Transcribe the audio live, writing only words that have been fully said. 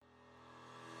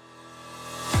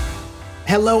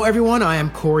Hello, everyone. I am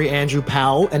Corey Andrew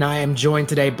Powell, and I am joined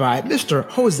today by Mr.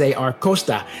 Jose R.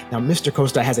 Costa. Now, Mr.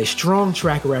 Costa has a strong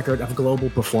track record of global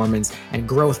performance and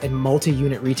growth in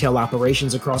multi-unit retail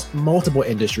operations across multiple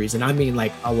industries, and I mean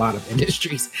like a lot of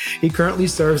industries. He currently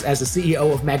serves as the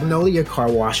CEO of Magnolia Car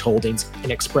Wash Holdings,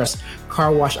 an express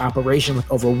car wash operation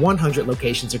with over 100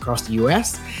 locations across the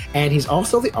U.S., and he's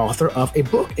also the author of a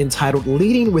book entitled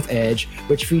Leading with Edge,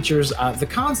 which features the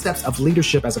concepts of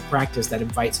leadership as a practice that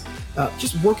invites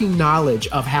just working knowledge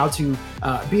of how to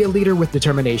be a leader with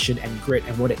determination and grit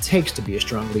and what it takes to be a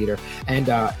strong leader. And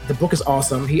the book is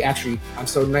awesome. He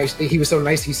was so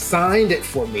nice. He signed it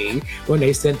for me when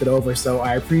they sent it over. So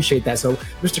I appreciate that. So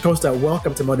Mr. Costa,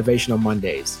 welcome to Motivational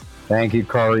Mondays. Thank you,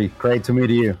 Corey. Great to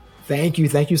meet you. Thank you.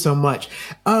 Thank you so much.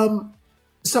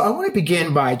 So I want to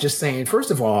begin by just saying, first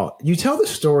of all, you tell the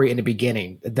story in the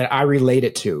beginning that I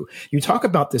related to. You talk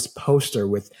about this poster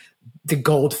with the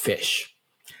goldfish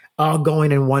all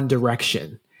going in one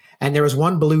direction, and there was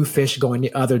one blue fish going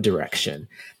the other direction.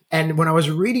 And when I was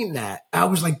reading that, I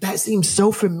was like, that seems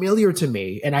so familiar to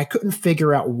me. And I couldn't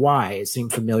figure out why it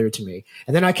seemed familiar to me.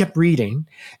 And then I kept reading.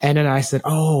 And then I said,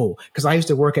 oh, because I used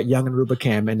to work at Young and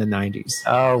Rubicam in the 90s.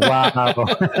 Oh, wow.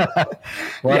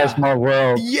 What a small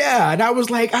world. Yeah. And I was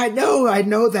like, I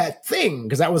know that thing,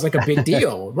 because that was like a big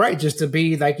deal, right? Just to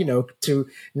be like, to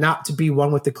not to be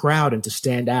one with the crowd and to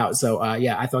stand out. So,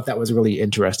 I thought that was really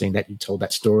interesting that you told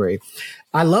that story.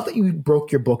 I love that you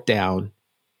broke your book down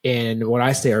in what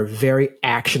I say are very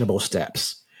actionable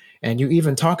steps. And you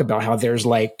even talk about how there's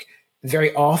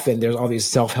very often there's all these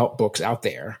self-help books out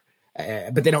there,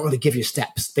 but they don't really give you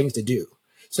steps, things to do.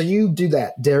 So you do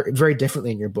that very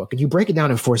differently in your book. And you break it down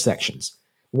in 4 sections.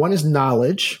 One is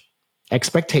knowledge,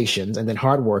 expectations, and then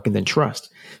hard work, and then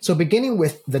trust. So beginning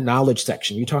with the knowledge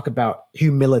section, you talk about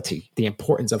humility, the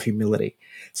importance of humility.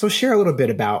 So share a little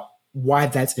bit about why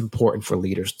that's important for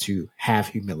leaders to have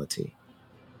humility.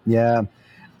 Yeah.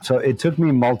 So it took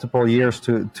me multiple years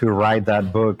to write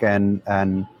that book,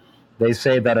 and they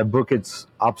say that a book is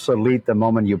obsolete the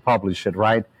moment you publish it,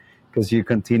 right? Because you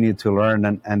continue to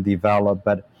learn and develop.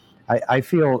 But I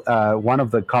feel one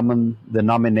of the common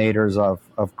denominators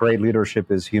of great leadership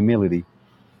is humility.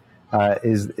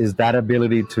 Is that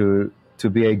ability to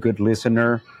be a good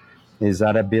listener? Is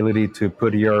that ability to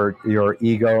put your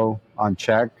ego on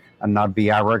check and not be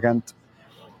arrogant?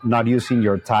 Not using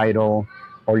your title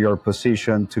or your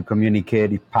position to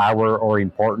communicate power or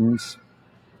importance.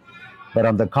 But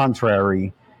on the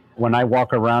contrary, when I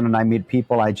walk around and I meet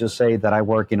people, I just say that I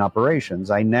work in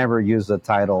operations. I never use the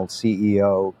title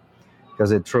CEO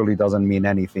because it truly doesn't mean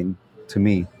anything to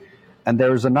me. And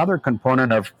there's another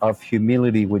component of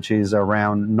humility, which is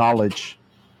around knowledge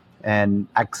and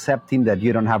accepting that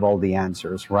you don't have all the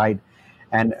answers, right?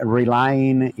 And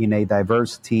relying in a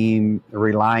diverse team,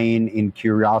 relying in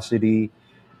curiosity,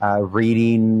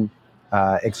 reading,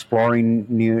 exploring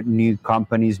new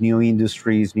companies, new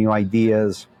industries, new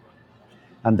ideas,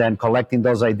 and then collecting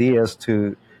those ideas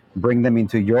to bring them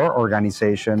into your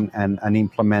organization and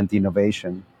implement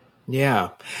innovation. Yeah.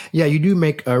 You do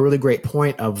make a really great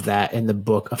point of that in the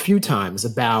book a few times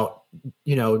about,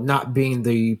 not being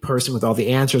the person with all the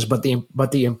answers, but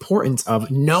the importance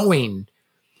of knowing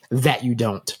that you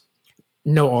don't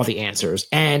know all the answers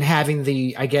and having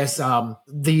the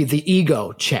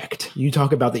ego checked. You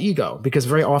talk about the ego because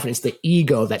very often it's the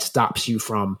ego that stops you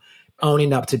from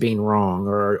owning up to being wrong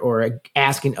or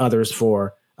asking others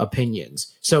for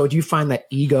opinions. So do you find that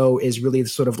ego is really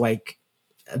sort of like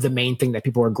the main thing that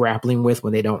people are grappling with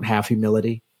when they don't have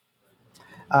humility?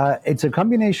 It's a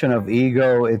combination of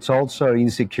ego. It's also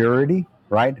insecurity,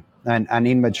 right? And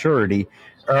immaturity.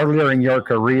 Earlier in your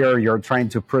career, you're trying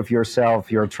to prove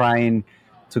yourself. You're trying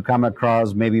to come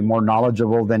across maybe more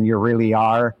knowledgeable than you really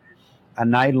are.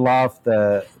 And I love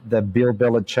the Bill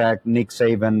Belichick, Nick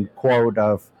Saban quote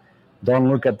of, don't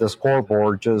look at the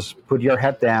scoreboard, just put your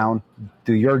head down,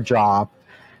 do your job,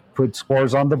 put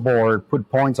scores on the board, put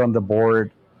points on the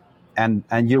board, and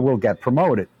you will get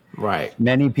promoted. Right.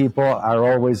 Many people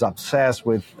are always obsessed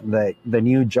with the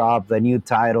new job, the new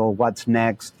title, what's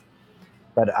next.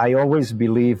 But I always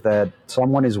believe that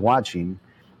someone is watching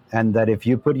and that if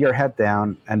you put your head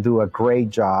down and do a great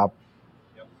job,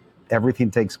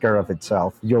 everything takes care of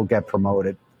itself. You'll get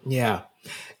promoted. Yeah.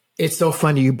 It's so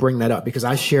funny you bring that up because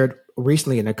I shared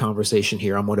recently in a conversation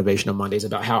here on Motivational Mondays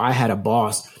about how I had a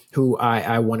boss who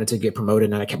I wanted to get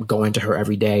promoted, and I kept going to her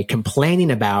every day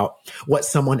complaining about what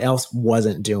someone else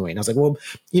wasn't doing. I was like, well,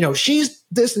 she's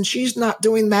this and she's not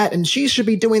doing that and she should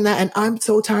be doing that. And I'm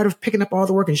so tired of picking up all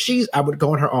the work. And I would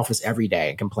go in her office every day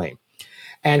and complain.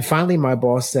 And finally, my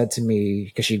boss said to me,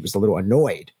 because she was a little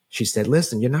annoyed, She said,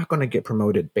 listen, you're not going to get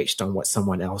promoted based on what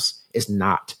someone else is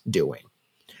not doing.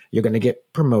 You're going to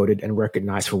get promoted and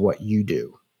recognized for what you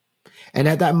do. And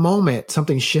at that moment,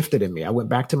 something shifted in me. I went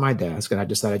back to my desk and I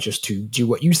decided just to do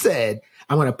what you said.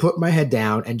 I'm going to put my head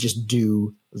down and just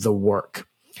do the work.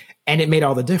 And it made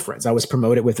all the difference. I was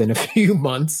promoted within a few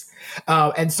months.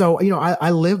 And so,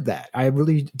 I lived that. I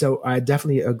really don't, I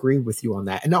definitely agree with you on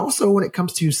that. And also when it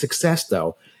comes to success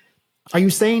though, are you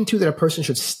saying too that a person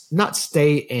should not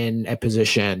stay in a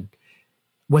position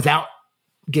without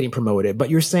getting promoted, but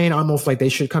you're saying almost like they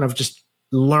should kind of just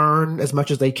learn as much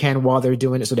as they can while they're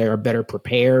doing it so they are better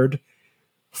prepared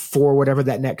for whatever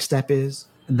that next step is?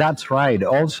 That's right.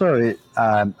 Also,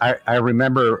 I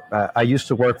remember I used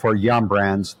to work for Yum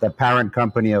Brands, the parent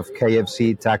company of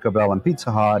KFC, Taco Bell, and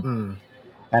Pizza Hut.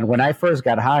 And when I first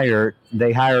got hired,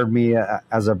 they hired me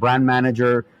as a brand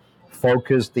manager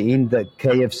focused in the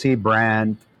KFC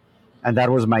brand. And that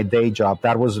was my day job.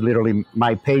 That was literally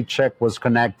my paycheck was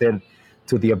connected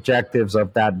to the objectives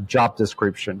of that job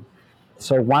description.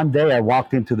 So one day I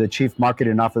walked into the chief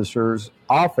marketing officer's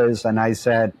office and I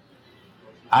said,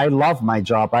 I love my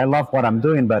job. I love what I'm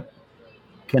doing, but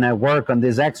can I work on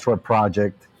this extra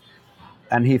project?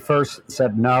 And he first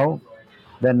said no.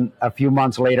 Then a few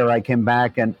months later, I came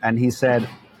back and he said,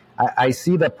 I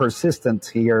see the persistence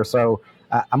here. So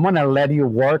I'm going to let you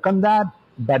work on that,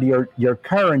 but your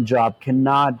current job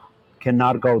cannot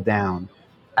go down.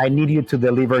 I need you to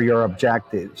deliver your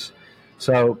objectives.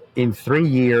 So in 3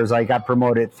 years, I got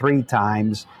promoted 3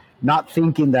 times, not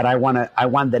thinking that I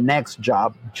want the next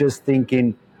job, just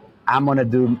thinking I'm going to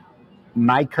do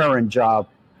my current job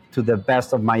to the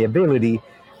best of my ability.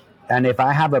 And if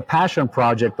I have a passion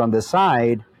project on the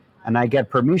side and I get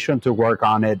permission to work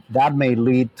on it, that may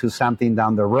lead to something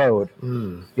down the road.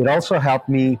 It also helped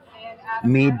me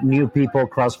meet new people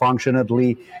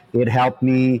cross-functionally. It helped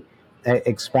me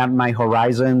expand my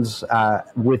horizons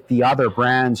with the other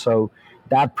brands. So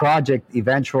that project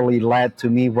eventually led to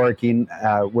me working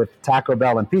with Taco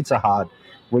Bell and Pizza Hut,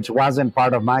 which wasn't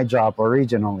part of my job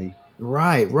originally.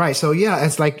 Right. So yeah,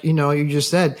 it's like, you just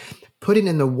said, putting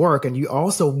in the work, and you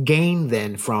also gain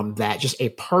then from that just a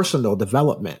personal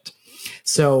development.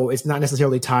 So it's not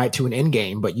necessarily tied to an end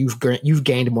game, but you've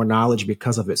gained more knowledge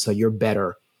because of it. So you're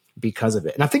better because of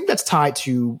it. And I think that's tied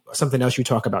to something else you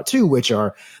talk about too, which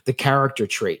are the character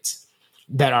traits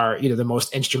that are, the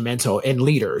most instrumental in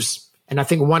leaders. And I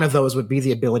think one of those would be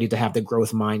the ability to have the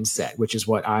growth mindset, which is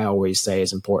what I always say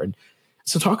is important.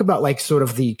 So talk about like sort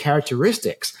of the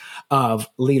characteristics of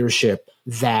leadership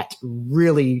that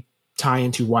really tie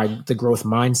into why the growth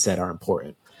mindset are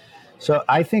important. So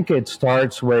I think it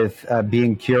starts with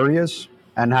being curious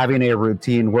and having a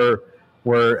routine.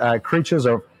 We're creatures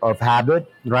of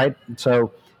habit, right?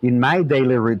 So in my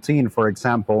daily routine, for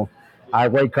example, I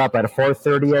wake up at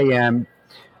 4:30 a.m.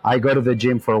 I go to the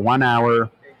gym for 1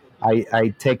 hour.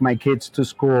 I take my kids to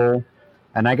school,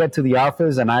 and I get to the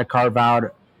office and I carve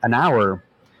out an hour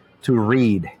to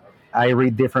read. I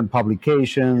read different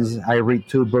publications. I read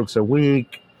 2 books a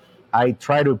week. I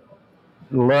try to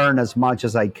learn as much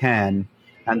as I can,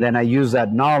 and then I use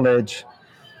that knowledge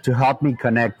to help me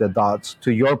connect the dots.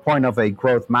 To your point of a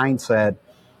growth mindset,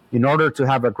 in order to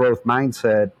have a growth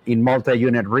mindset in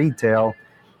multi-unit retail,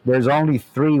 there's only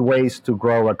 3 ways to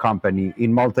grow a company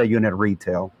in multi-unit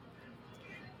retail.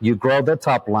 You grow the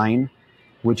top line,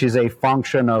 which is a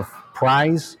function of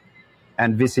price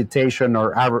and visitation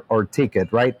or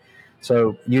ticket, right?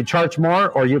 So you charge more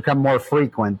or you come more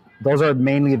frequent. Those are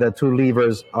mainly the 2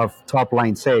 levers of top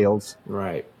line sales.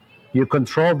 Right. You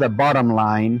control the bottom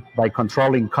line by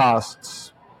controlling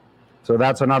costs. So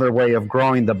that's another way of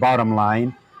growing the bottom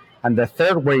line. And the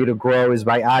third way to grow is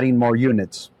by adding more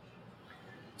units.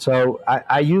 So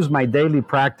I use my daily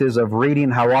practice of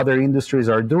reading how other industries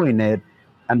are doing it,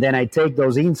 and then I take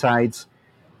those insights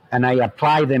and I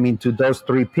apply them into those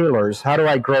 3 pillars. How do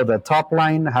I grow the top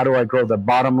line? How do I grow the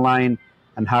bottom line?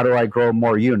 And how do I grow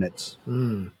more units?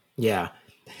 Yeah.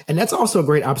 And that's also a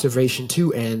great observation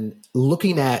too. And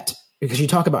looking at, because you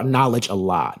talk about knowledge a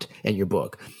lot in your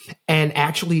book, and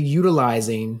actually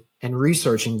utilizing and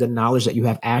researching the knowledge that you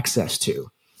have access to.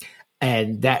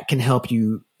 And that can help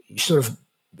you sort of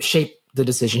shape the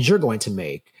decisions you're going to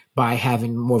make by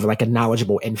having more of like a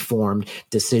knowledgeable, informed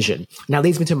decision. Now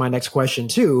leads me to my next question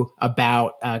too,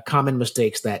 about common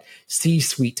mistakes that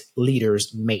C-suite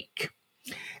leaders make.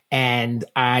 And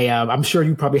I'm sure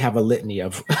you probably have a litany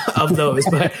of those,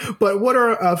 but what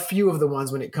are a few of the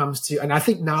ones when it comes to, and I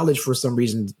think knowledge for some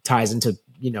reason ties into,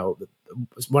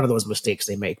 one of those mistakes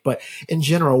they make. But in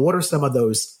general, what are some of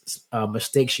those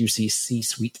mistakes you see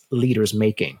C-suite leaders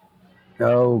making?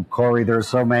 Oh, Corey, there's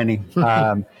so many.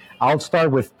 I'll start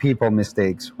with people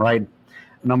mistakes, right?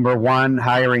 Number one,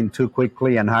 hiring too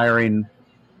quickly and hiring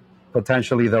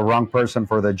potentially the wrong person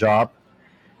for the job.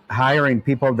 Hiring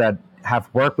people that have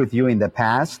worked with you in the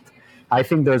past. I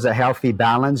think there's a healthy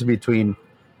balance between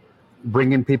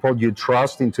bringing people you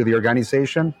trust into the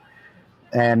organization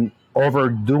and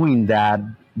overdoing that,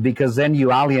 because then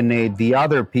you alienate the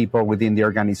other people within the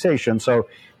organization. So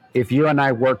if you and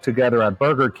I work together at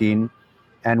Burger King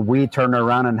and we turn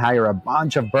around and hire a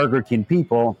bunch of Burger King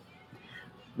people,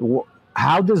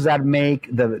 how does that make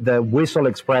the Whistle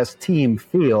Express team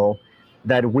feel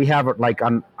that we have like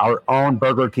our own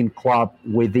Burger King club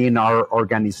within our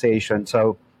organization?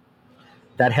 So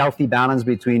that healthy balance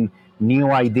between new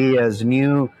ideas,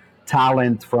 new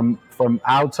talent from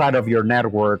outside of your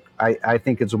network, I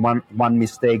think it's one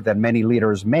mistake that many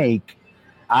leaders make.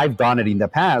 I've done it in the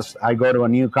past. I go to a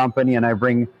new company and I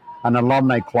bring an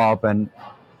alumni club, and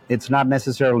it's not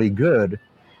necessarily good.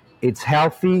 It's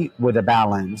healthy with a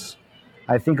balance.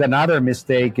 I think another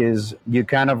mistake is you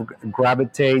kind of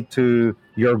gravitate to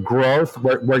your growth,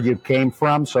 where you came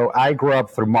from. So I grew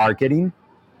up through marketing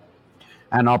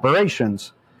and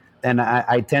operations, and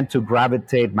I tend to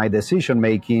gravitate my decision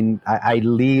making. I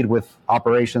lead with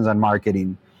operations and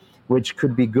marketing, which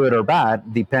could be good or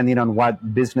bad depending on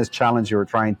what business challenge you're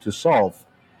trying to solve.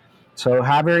 So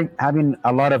having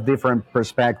a lot of different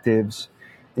perspectives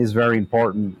is very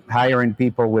important. Hiring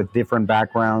people with different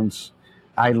backgrounds.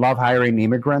 I love hiring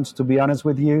immigrants, to be honest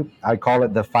with you. I call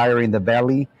it the fire in the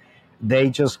belly. They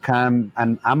just come,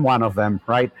 and I'm one of them,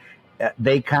 right?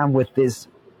 They come with this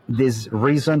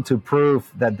reason to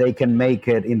prove that they can make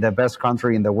it in the best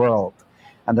country in the world.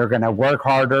 And they're going to work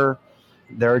harder.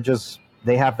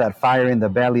 They have that fire in the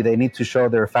belly. They need to show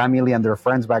their family and their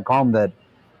friends back home that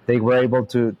they were able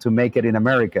to make it in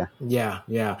America. Yeah,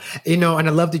 yeah. And I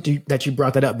love that you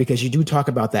brought that up, because you do talk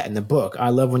about that in the book. I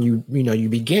love when you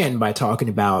begin by talking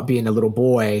about being a little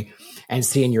boy and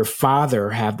seeing your father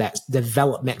have that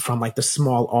development from like the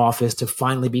small office to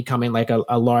finally becoming like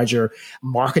a larger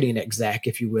marketing exec,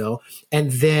 if you will.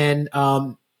 And then,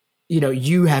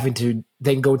 you having to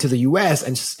then go to the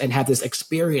US and have this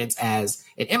experience as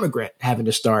an immigrant, having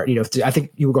to start, I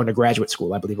think you were going to graduate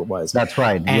school, I believe it was. That's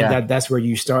right. And that's where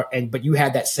you start. But you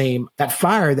had that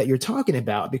fire that you're talking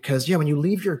about, because when you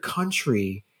leave your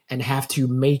country and have to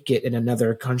make it in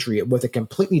another country with a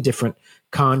completely different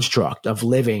construct of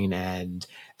living and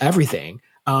everything.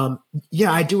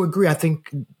 I do agree. I think,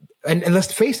 and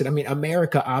let's face it, I mean,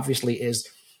 America obviously is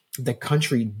the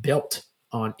country built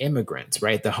on immigrants,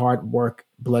 right? The hard work,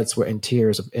 blood, sweat, and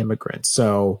tears of immigrants.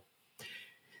 So a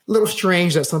little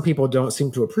strange that some people don't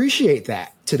seem to appreciate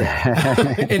that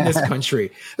today in this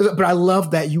country. But I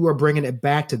love that you are bringing it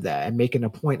back to that and making a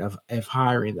point of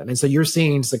hiring them. And so you're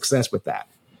seeing success with that.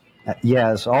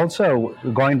 Yes. Also,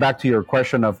 going back to your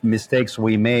question of mistakes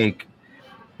we make,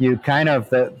 you kind of,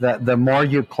 the more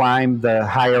you climb the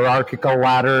hierarchical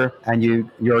ladder and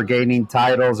you're gaining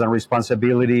titles and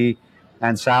responsibility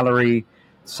and salary,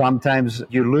 sometimes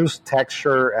you lose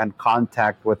texture and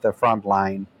contact with the front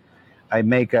line. I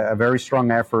make a very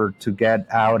strong effort to get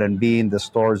out and be in the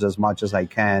stores as much as I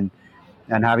can.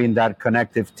 And having that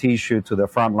connective tissue to the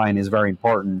front line is very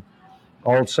important.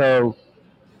 Also,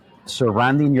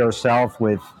 surrounding yourself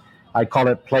with, I call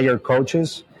it player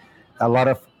coaches. A lot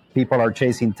of people are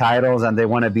chasing titles and they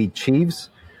want to be chiefs.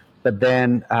 But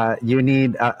then you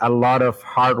need a lot of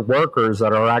hard workers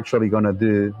that are actually going to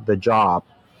do the job.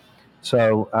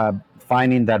 So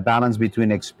finding that balance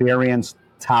between experience,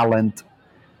 talent,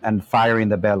 and fire in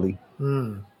the belly.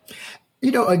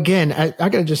 Again, I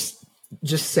gotta just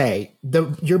say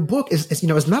your book is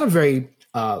it's not a very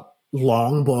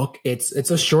long book. It's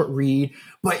a short read,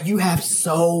 but you have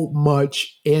so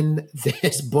much in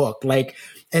this book,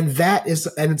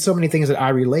 and so many things that I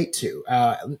relate to.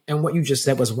 And what you just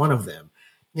said was one of them.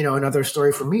 Another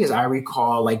story for me is I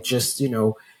recall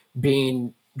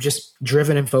being just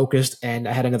driven and focused. And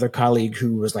I had another colleague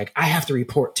who was like, I have to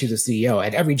report to the CEO.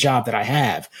 At every job that I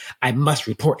have, I must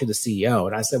report to the CEO.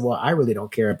 And I said, well, I really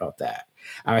don't care about that.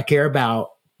 I care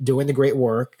about doing the great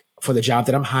work for the job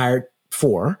that I'm hired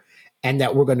for, and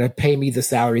that we're going to pay me the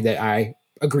salary that I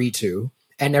agree to,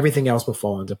 and everything else will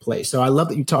fall into place. So I love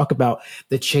that you talk about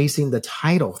the chasing the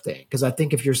title thing, because I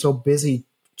think if you're so busy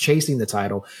chasing the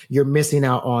title, you're missing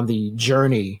out on the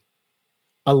journey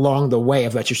along the way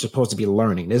of that you're supposed to be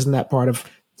learning. Isn't that part of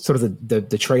sort of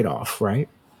the trade-off, right?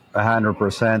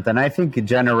 100%. And I think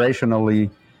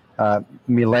generationally,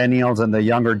 millennials and the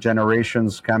younger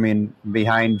generations coming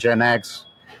behind Gen X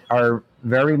are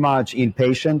very much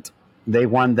impatient. They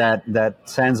want that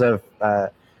sense of,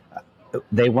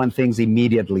 they want things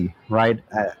immediately, right?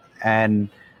 And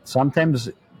Sometimes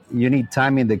you need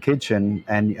time in the kitchen,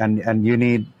 and you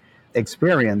need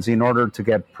experience in order to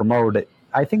get promoted.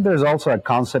 I think there's also a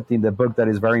concept in the book that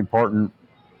is very important,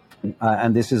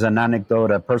 and this is an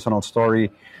anecdote, a personal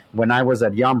story. When I was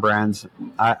at Yum Brands,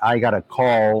 I got a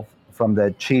call from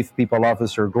the chief people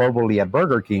officer globally at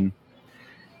Burger King,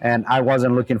 and I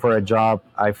wasn't looking for a job.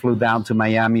 I flew down to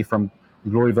Miami from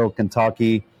Louisville,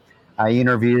 Kentucky. I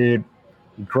interviewed,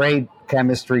 great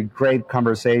chemistry, great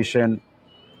conversation.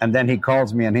 And then he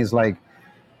calls me and he's like,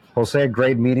 Jose,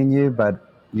 great meeting you, but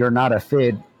you're not a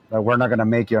fit. We're not going to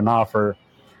make you an offer.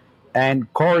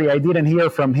 And Corey, I didn't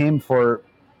hear from him for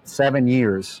 7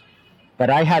 years, but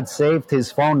I had saved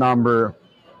his phone number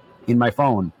in my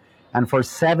phone. And for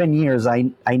 7 years,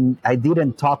 I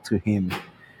didn't talk to him.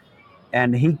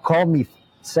 And he called me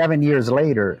 7 years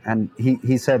later, and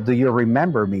he said, do you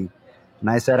remember me? And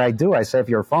I said, I do. I saved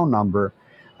your phone number.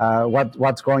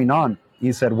 What's going on?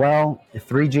 He said, well,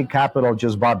 3G Capital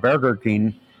just bought Burger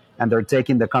King, and they're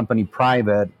taking the company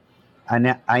private.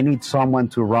 And I need someone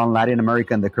to run Latin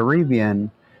America and the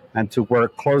Caribbean and to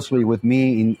work closely with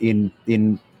me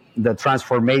in the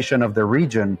transformation of the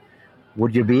region.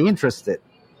 Would you be interested?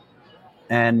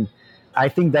 And I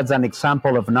think that's an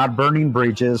example of not burning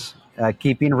bridges,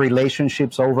 keeping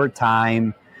relationships over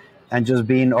time, and just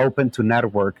being open to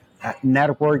network.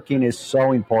 Networking is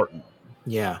so important.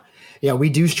 Yeah. Yeah, we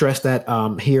do stress that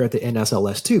here at the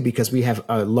NSLS too, because we have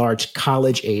a large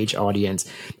college age audience.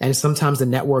 And sometimes the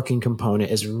networking component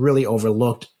is really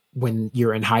overlooked when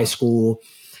you're in high school.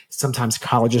 Sometimes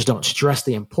colleges don't stress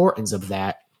the importance of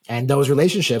that. And those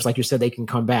relationships, like you said, they can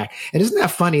come back. And isn't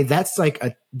that funny? That's like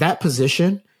that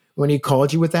position, when he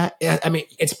called you with that, I mean,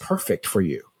 it's perfect for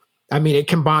you. I mean, it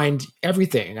combined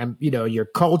everything, your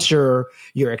culture,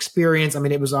 your experience. I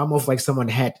mean, it was almost like someone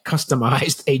had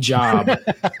customized a job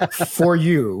for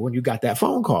you when you got that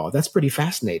phone call. That's pretty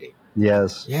fascinating.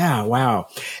 Yes. Yeah. Wow.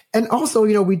 And also,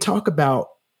 we talk about,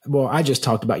 I just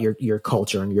talked about your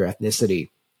culture and your ethnicity.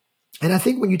 And I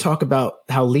think when you talk about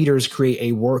how leaders create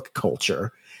a work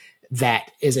culture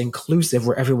that is inclusive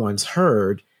where everyone's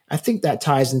heard, I think that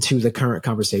ties into the current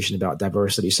conversation about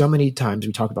diversity. So many times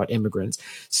we talk about immigrants.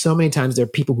 So many times there are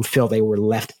people who feel they were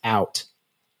left out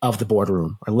of the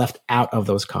boardroom or left out of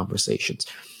those conversations.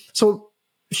 So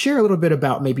share a little bit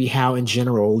about maybe how in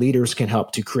general leaders can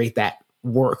help to create that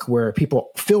work where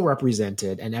people feel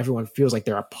represented and everyone feels like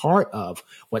they're a part of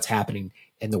what's happening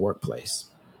in the workplace.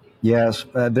 Yes,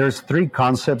 there's 3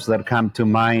 concepts that come to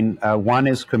mind. One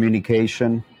is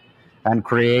communication, and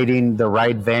creating the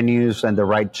right venues and the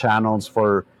right channels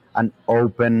for an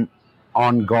open,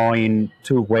 ongoing,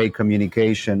 two-way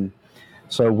communication.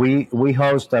 So we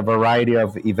host a variety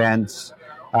of events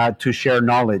to share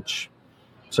knowledge.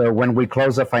 So when we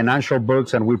close the financial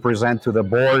books and we present to the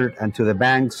board and to the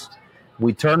banks,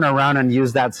 we turn around and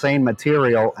use that same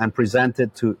material and present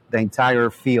it to the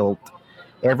entire field.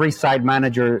 Every site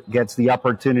manager gets the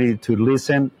opportunity to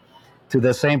listen to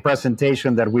the same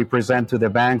presentation that we present to the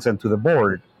banks and to the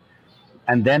board.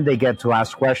 And then they get to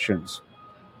ask questions.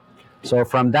 So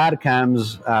from that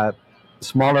comes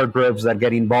smaller groups that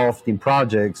get involved in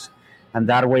projects, and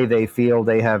that way they feel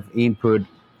they have input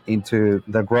into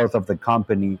the growth of the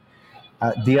company.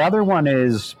 The other one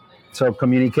is, so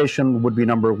communication would be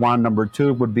number 1. Number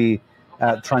 2 would be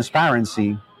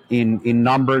transparency in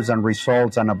numbers and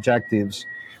results and objectives.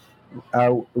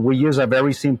 We use a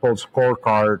very simple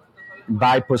scorecard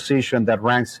by position that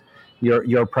ranks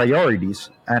your priorities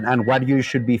and what you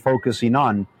should be focusing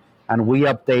on. And we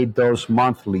update those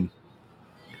monthly.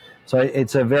 So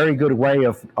it's a very good way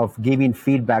of giving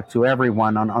feedback to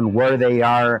everyone on where they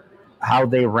are, how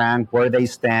they rank, where they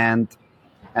stand.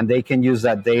 And they can use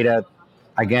that data,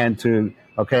 again, to,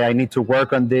 okay, I need to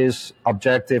work on this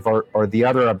objective or the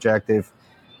other objective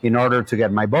in order to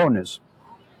get my bonus.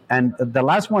 And the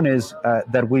last one is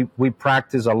that we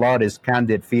practice a lot is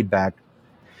candid feedback.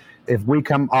 If we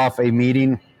come off a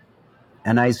meeting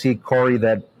and I see, Corey,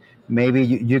 that maybe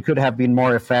you could have been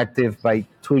more effective by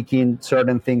tweaking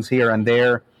certain things here and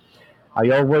there,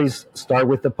 I always start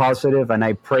with the positive and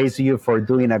I praise you for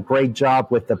doing a great job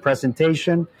with the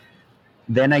presentation.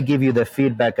 Then I give you the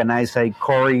feedback and I say,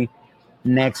 Corey,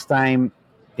 next time,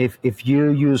 if you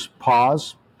use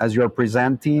pause as you're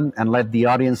presenting and let the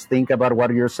audience think about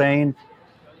what you're saying,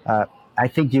 I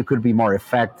think you could be more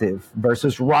effective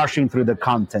versus rushing through the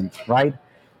content, right?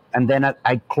 And then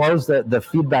I close the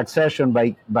feedback session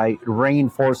by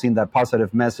reinforcing that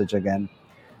positive message again.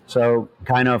 So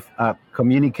kind of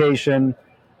communication,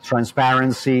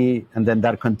 transparency, and then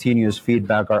that continuous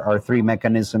feedback are 3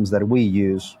 mechanisms that we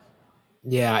use.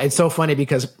 Yeah, it's so funny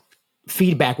because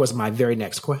feedback was my very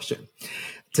next question,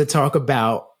 to talk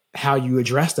about how you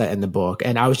address that in the book.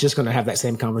 And I was just going to have that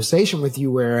same conversation with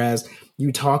you, whereas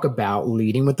you talk about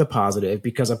leading with the positive,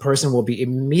 because a person will be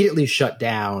immediately shut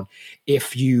down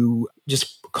if you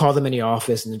just call them in the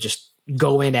office and just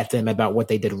go in at them about what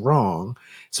they did wrong.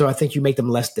 So I think you make them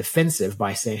less defensive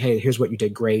by saying, hey, here's what you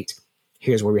did great.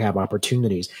 Here's where we have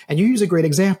opportunities. And you use a great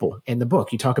example in the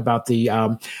book. You talk about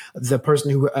the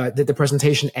person who did the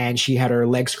presentation and she had her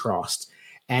legs crossed,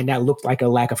 and that looked like a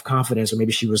lack of confidence, or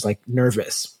maybe she was like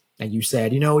nervous. And you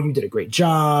said, you did a great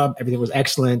job. Everything was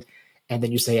excellent. And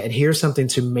then you say, and here's something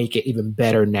to make it even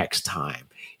better next time.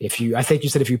 I think you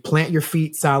said, if you plant your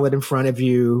feet solid in front of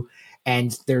you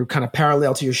and they're kind of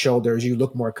parallel to your shoulders, you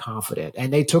look more confident.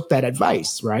 And they took that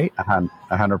advice, right?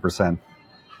 100%.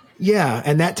 Yeah.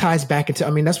 And that ties back into,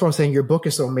 that's what I'm saying. Your book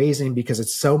is so amazing because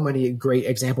it's so many great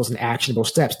examples and actionable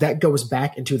steps. That goes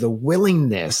back into the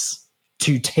willingness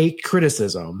to take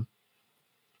criticism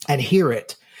and hear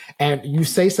it. And you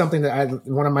say something that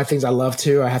one of my things I love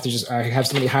too. I have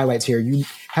so many highlights here. You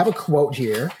have a quote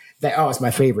here that, it's my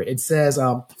favorite. It says,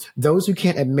 those who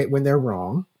can't admit when they're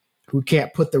wrong, who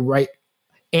can't put the right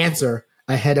answer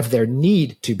ahead of their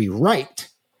need to be right,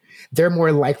 they're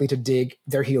more likely to dig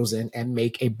their heels in and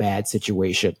make a bad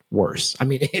situation worse.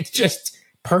 It's just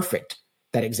perfect,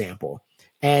 that example.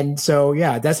 And so,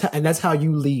 yeah, that's how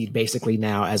you lead basically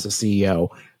now as a CEO.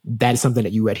 That is something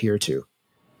that you adhere to.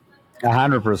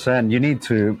 100%. You need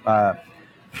to,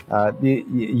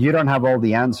 you don't have all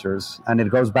the answers. And it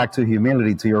goes back to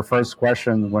humility, to your first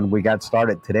question when we got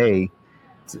started today,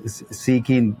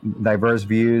 seeking diverse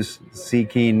views,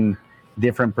 seeking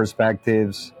different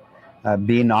perspectives,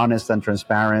 being honest and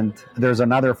transparent. There's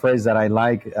another phrase that I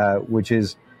like, which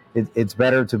is, it's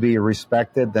better to be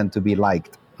respected than to be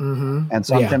liked. Mm-hmm. And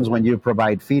sometimes when you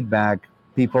provide feedback,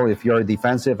 people, if you're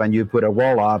defensive and you put a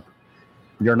wall up,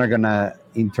 you're not going to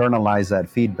internalize that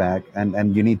feedback.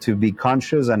 And you need to be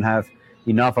conscious and have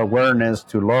enough awareness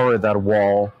to lower that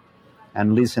wall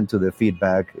and listen to the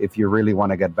feedback if you really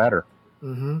want to get better.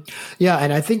 Mm-hmm. Yeah.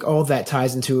 And I think all that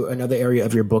ties into another area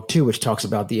of your book too, which talks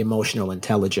about the emotional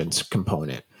intelligence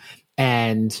component.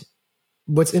 And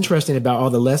what's interesting about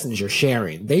all the lessons you're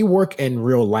sharing, they work in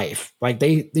real life. Like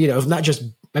it's not just,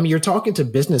 you're talking to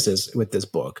businesses with this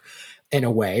book in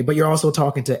a way, but you're also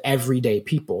talking to everyday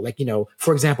people. Like,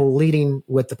 for example, leading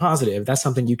with the positive, that's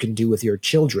something you can do with your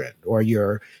children or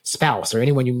your spouse or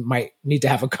anyone you might need to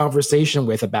have a conversation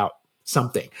with about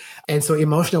something. And so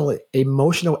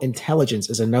emotional intelligence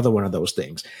is another one of those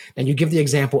things. And you give the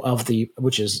example of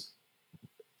which is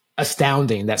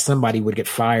astounding, that somebody would get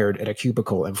fired at a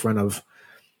cubicle in front of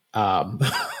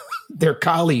their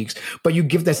colleagues. But you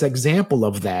give this example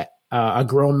of that. A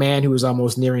grown man who is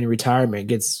almost nearing retirement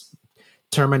gets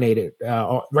terminated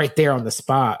right there on the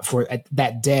spot for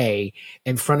that day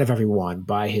in front of everyone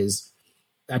by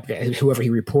whoever he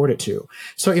reported to.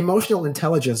 So emotional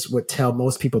intelligence would tell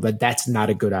most people that that's not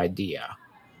a good idea.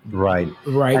 Right.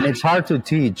 And it's hard to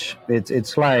teach.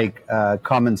 It's like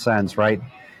common sense, right?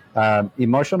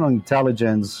 Emotional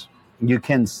intelligence, you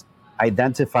can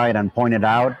identify it and point it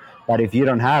out, but if you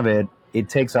don't have it, it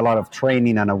takes a lot of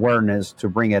training and awareness to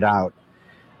bring it out.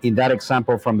 In that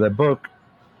example from the book,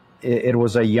 it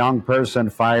was a young person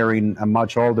firing a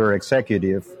much older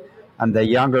executive, and the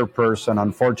younger person,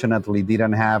 unfortunately,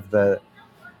 didn't have the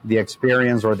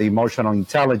experience or the emotional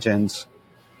intelligence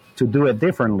to do it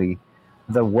differently.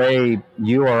 The way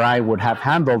you or I would have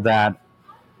handled that,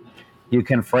 you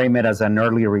can frame it as an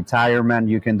early retirement.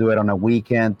 You can do it on a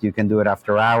weekend. You can do it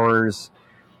after hours.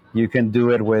 You can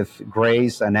do it with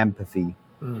grace and empathy,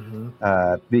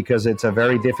 because it's a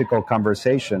very difficult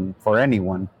conversation for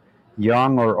anyone,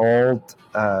 young or old.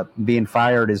 Being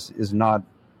fired is not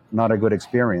a good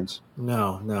experience.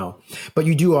 No. But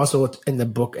you do also in the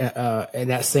book, in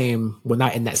that same, well,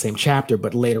 not in that same chapter,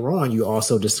 but later on, you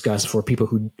also discuss for people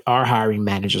who are hiring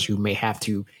managers who may have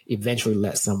to eventually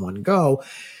let someone go,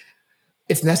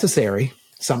 it's necessary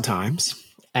sometimes.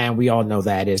 And we all know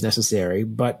that is necessary,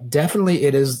 but definitely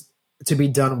it is to be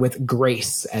done with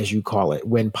grace, as you call it,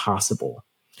 when possible.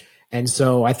 And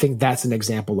so I think that's an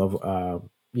example of,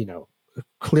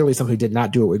 clearly somebody who did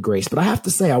not do it with grace. But I have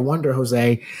to say, I wonder,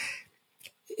 Jose,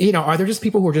 are there just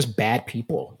people who are just bad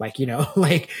people?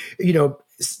 If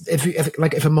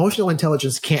emotional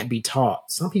intelligence can't be taught,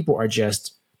 some people are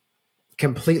just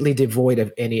completely devoid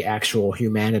of any actual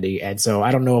humanity. And so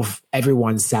I don't know if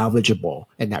everyone's salvageable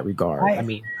in that regard.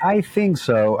 I think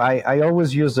so. I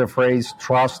always use the phrase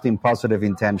trust in positive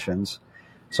intentions.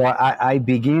 So I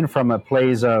begin from a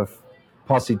place of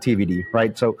positivity,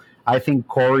 right? So I think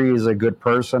Corey is a good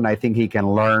person. I think he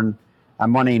can learn.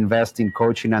 I'm going to invest in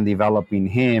coaching and developing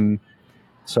him.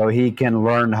 so he can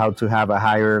learn how to have a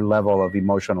higher level of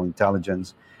emotional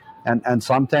intelligence. And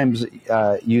sometimes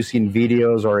using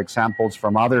videos or examples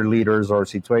from other leaders or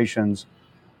situations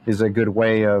is a good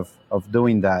way of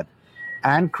doing that,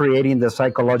 and creating the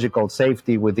psychological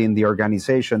safety within the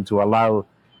organization to allow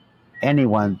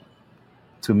anyone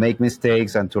to make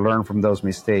mistakes and to learn from those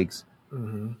mistakes.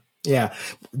 Mm-hmm. Yeah,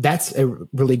 that's a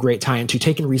really great tie into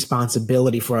taking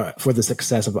responsibility for the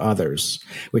success of others,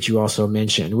 which you also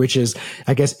mentioned, which is,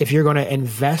 I guess, if you're going to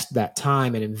invest that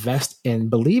time and invest in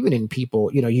believing in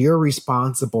people, you're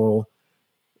responsible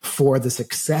for the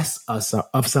success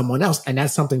of someone else. And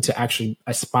that's something to actually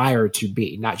aspire to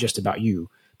be, not just about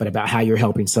you, but about how you're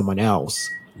helping someone else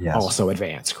also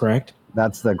advance, correct?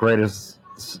 That's the greatest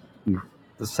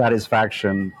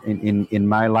satisfaction in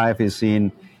my life, is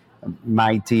seeing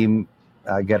my team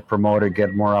get promoted,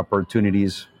 get more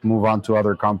opportunities, move on to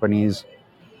other companies.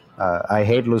 I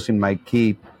hate losing my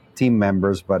key team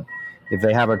members, but if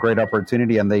they have a great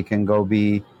opportunity and they can go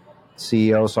be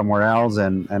CEO somewhere else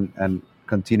and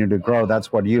continue to grow,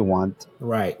 that's what you want.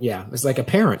 Right. Yeah. It's like a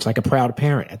parent, like a proud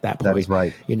parent at that point. That is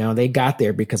right. They got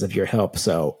there because of your help.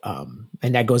 So,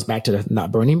 and that goes back to the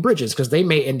not burning bridges, because they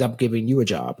may end up giving you a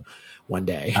job one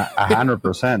day.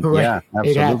 100%. Right. Yeah,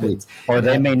 absolutely. Or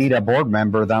they may need a board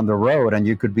member down the road and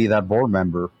you could be that board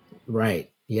member.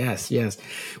 Right. Yes. Yes.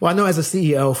 Well, I know as a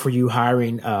CEO, for you,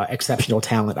 hiring exceptional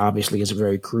talent obviously is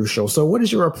very crucial. So what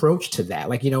is your approach to that?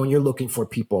 Like, when you're looking for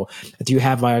people, do you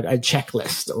have a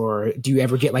checklist, or do you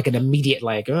ever get like an immediate,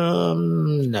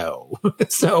 no?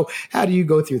 So how do you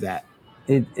go through that?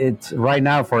 It's right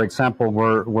now, for example,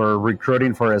 we're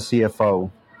recruiting for a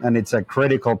CFO, and it's a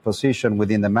critical position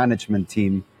within the management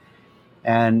team.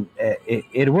 And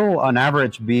it will on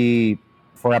average be,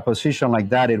 for a position like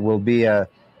that, it will be a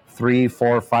 3,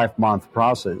 4, 5 month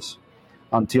process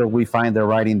until we find the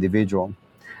right individual.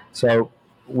 So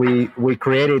we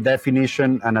create a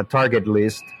definition and a target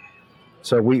list.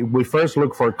 So we first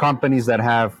look for companies that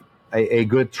have a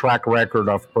good track record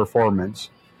of performance.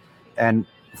 And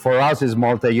for us, is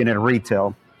multi-unit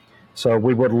retail. So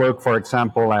we would look, for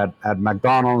example, at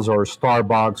McDonald's or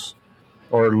Starbucks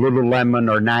or Lululemon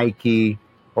or Nike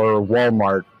or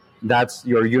Walmart. That's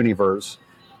your universe.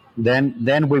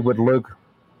 Then we would look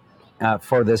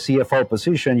for the CFO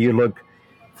position. You look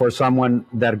for someone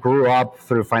that grew up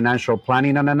through financial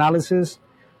planning and analysis,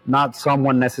 not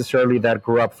someone necessarily that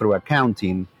grew up through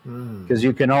accounting, because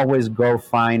you can always go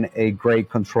find a great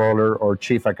controller or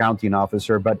chief accounting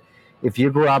officer. But if you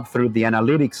grew up through the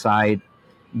analytics side,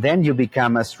 then you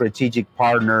become a strategic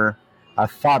partner, a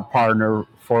thought partner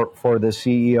for the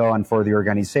CEO and for the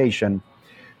organization.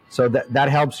 So that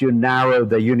helps you narrow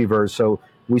the universe. So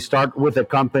we start with the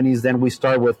companies, then we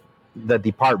start with the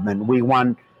department. We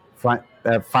want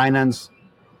finance,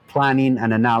 planning,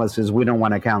 and analysis. We don't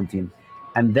want accounting.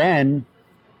 And then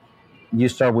you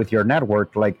start with your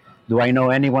network. Like, do I know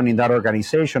anyone in that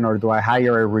organization, or do I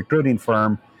hire a recruiting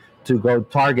firm to go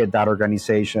target that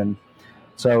organization?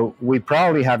 So we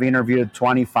probably have interviewed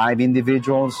 25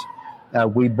 individuals.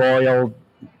 We boiled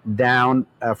down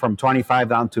from 25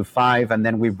 down to 5, and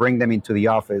then we bring them into the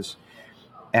office.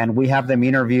 And we have them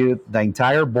interview the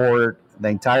entire board, the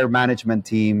entire management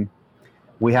team.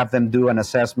 We have them do an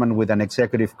assessment with an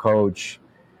executive coach.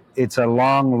 It's a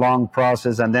long, long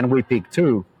process. And then we pick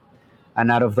 2.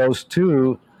 And out of those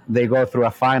 2, they go through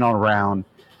a final round.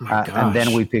 And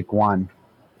then we pick 1.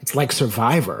 It's like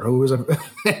Survivor.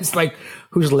 It's like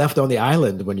who's left on the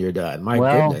island when you're done. My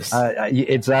goodness.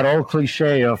 It's that old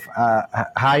cliche of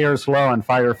hire slow and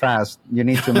fire fast. You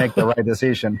need to make the right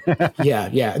decision.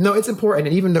 Yeah. No, it's important.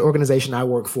 And even the organization I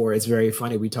work for, it's very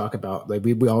funny. We talk about, like,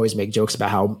 we always make jokes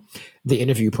about how the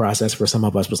interview process for some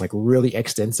of us was like really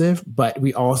extensive, but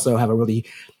we also have a really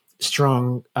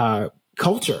strong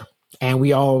culture, and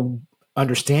we all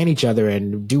understand each other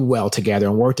and do well together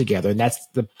and work together. And that's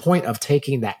the point of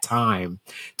taking that time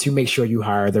to make sure you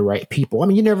hire the right people. I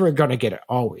mean, you're never going to get it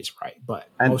always right, but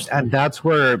and that's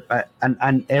where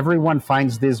and everyone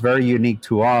finds this very unique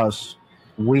to us.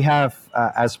 We have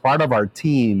as part of our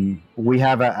team, we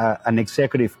have an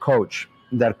executive coach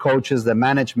that coaches the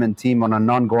management team on an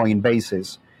ongoing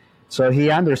basis. So he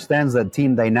understands the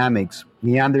team dynamics.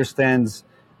 He understands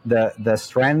the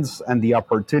strengths and the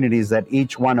opportunities that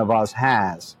each one of us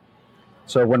has.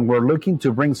 So when we're looking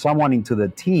to bring someone into the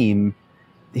team,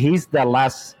 he's the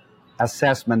last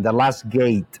assessment, the last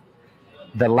gate,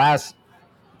 the last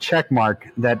check mark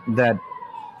that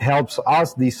helps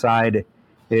us decide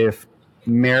if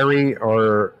Mary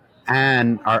or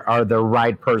Anne are the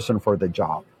right person for the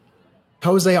job.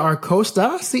 Jose R.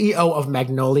 Costa, CEO of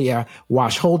Magnolia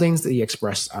Wash Holdings, the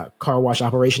express car wash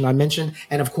operation I mentioned.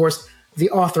 And of course, the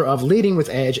author of Leading with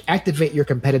Edge, Activate Your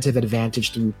Competitive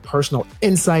Advantage Through Personal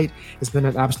Insight. It's been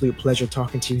an absolute pleasure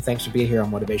talking to you. Thanks for being here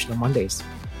on Motivational Mondays.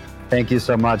 Thank you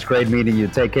so much. Great meeting you.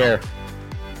 Take care.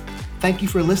 Thank you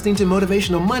for listening to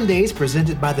Motivational Mondays,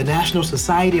 presented by the National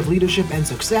Society of Leadership and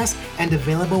Success, and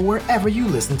available wherever you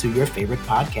listen to your favorite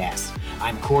podcasts.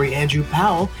 I'm Corey Andrew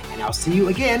Powell, and I'll see you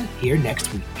again here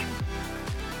next week.